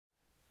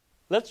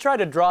Let's try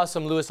to draw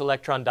some Lewis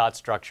electron dot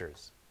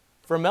structures.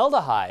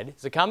 Formaldehyde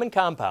is a common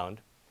compound,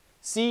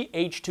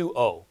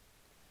 CH2O.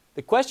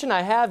 The question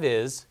I have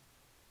is,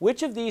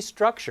 which of these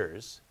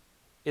structures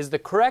is the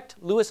correct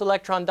Lewis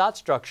electron dot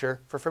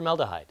structure for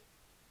formaldehyde?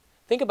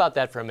 Think about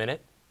that for a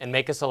minute and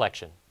make a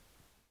selection.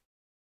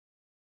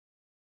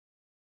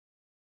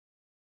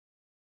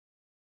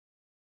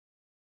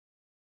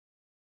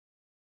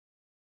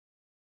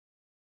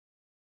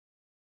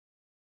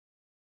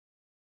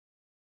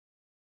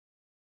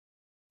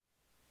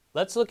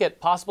 Let's look at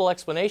possible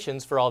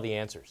explanations for all the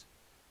answers.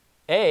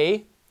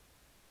 A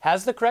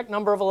has the correct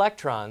number of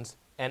electrons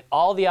and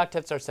all the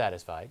octets are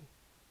satisfied.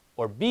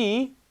 Or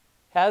B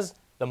has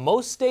the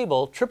most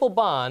stable triple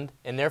bond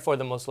and therefore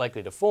the most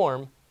likely to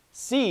form.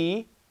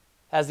 C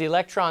has the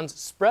electrons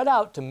spread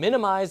out to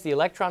minimize the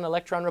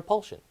electron-electron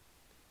repulsion.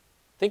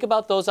 Think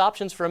about those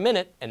options for a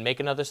minute and make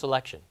another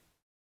selection.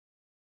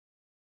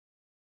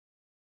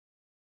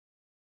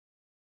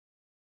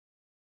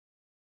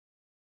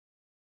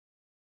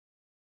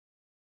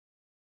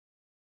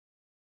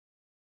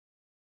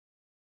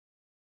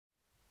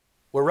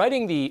 We're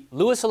writing the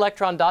Lewis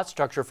electron dot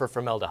structure for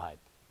formaldehyde.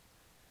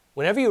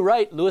 Whenever you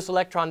write Lewis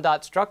electron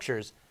dot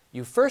structures,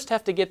 you first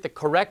have to get the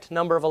correct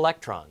number of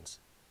electrons.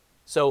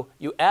 So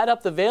you add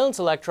up the valence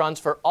electrons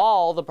for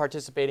all the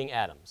participating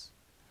atoms.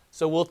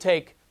 So we'll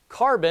take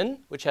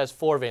carbon, which has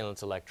 4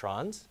 valence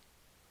electrons.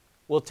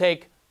 We'll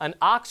take an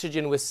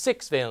oxygen with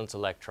 6 valence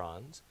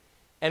electrons.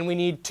 And we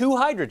need 2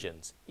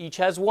 hydrogens. Each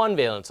has 1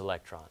 valence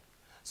electron.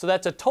 So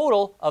that's a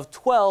total of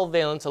 12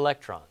 valence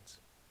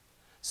electrons.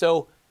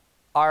 So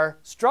our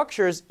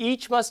structures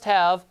each must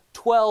have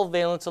 12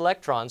 valence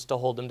electrons to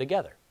hold them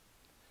together.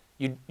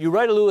 You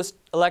write a Lewis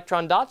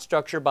electron dot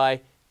structure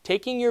by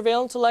taking your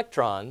valence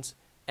electrons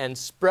and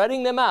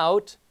spreading them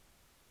out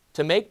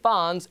to make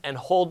bonds and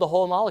hold the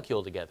whole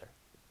molecule together.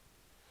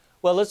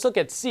 Well, let's look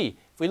at C.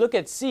 If we look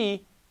at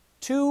C,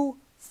 2,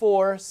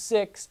 4,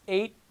 6,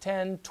 8,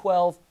 10,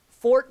 12,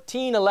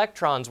 14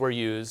 electrons were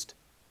used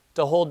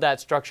to hold that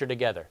structure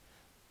together.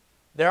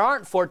 There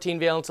aren't 14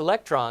 valence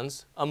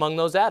electrons among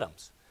those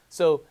atoms.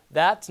 So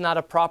that's not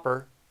a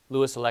proper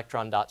Lewis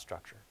electron dot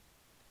structure.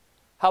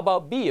 How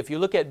about B? If you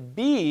look at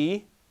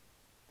B,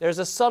 there's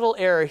a subtle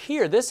error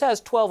here. This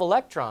has 12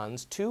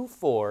 electrons, 2,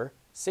 4,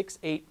 6,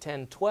 8,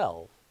 10,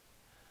 12.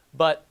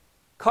 But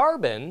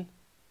carbon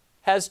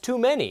has too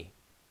many.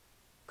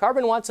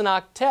 Carbon wants an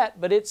octet,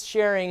 but it's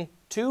sharing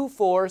 2,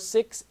 4,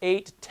 6,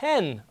 8,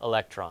 10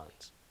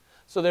 electrons.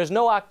 So there's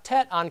no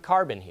octet on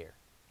carbon here.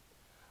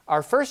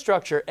 Our first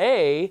structure,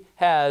 A,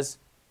 has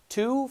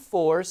 2,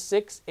 4,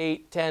 6,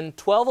 8, 10,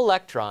 12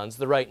 electrons,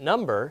 the right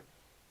number,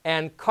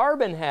 and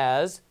carbon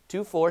has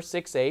 2, 4,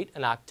 6, 8,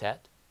 an octet.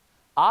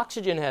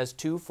 Oxygen has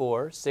 2,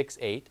 4, 6,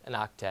 8, an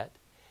octet.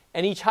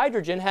 And each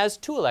hydrogen has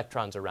 2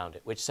 electrons around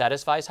it, which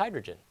satisfies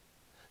hydrogen.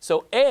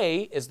 So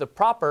A is the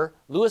proper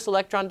Lewis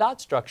electron dot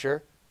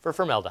structure for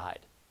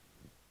formaldehyde.